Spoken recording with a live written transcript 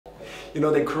You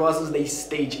know, the cross was the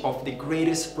stage of the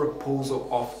greatest proposal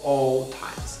of all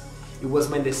times. It was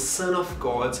when the Son of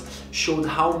God showed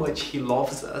how much He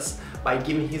loves us by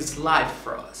giving His life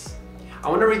for us. I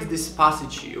want to read this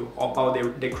passage to you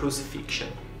about the crucifixion.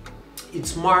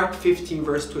 It's Mark 15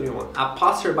 verse 21. A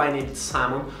passerby named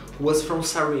Simon, who was from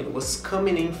Cyrene, was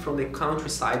coming in from the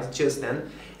countryside just then,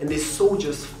 and the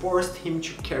soldiers forced him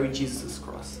to carry Jesus'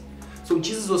 cross. So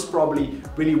Jesus was probably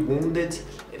really wounded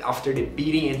after the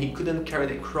beating and he couldn't carry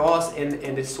the cross,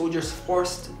 and the soldiers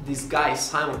forced this guy,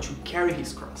 Simon, to carry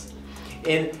his cross.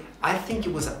 And I think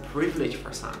it was a privilege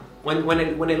for Simon.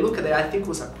 When I look at it, I think it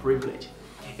was a privilege.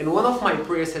 And one of my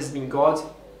prayers has been, God,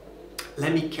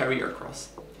 let me carry your cross.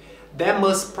 That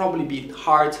must probably be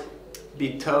hard,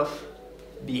 be tough,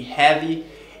 be heavy,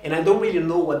 and I don't really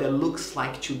know what that looks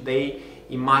like today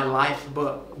in my life,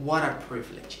 but what a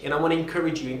privilege. And I want to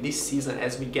encourage you in this season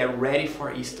as we get ready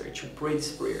for Easter to pray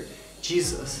this prayer.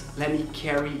 Jesus, let me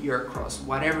carry your cross,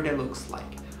 whatever that looks like.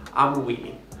 I'm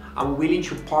willing. I'm willing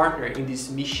to partner in this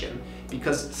mission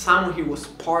because Simon here was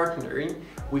partnering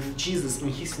with Jesus in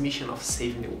his mission of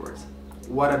saving the world.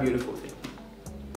 What a beautiful thing.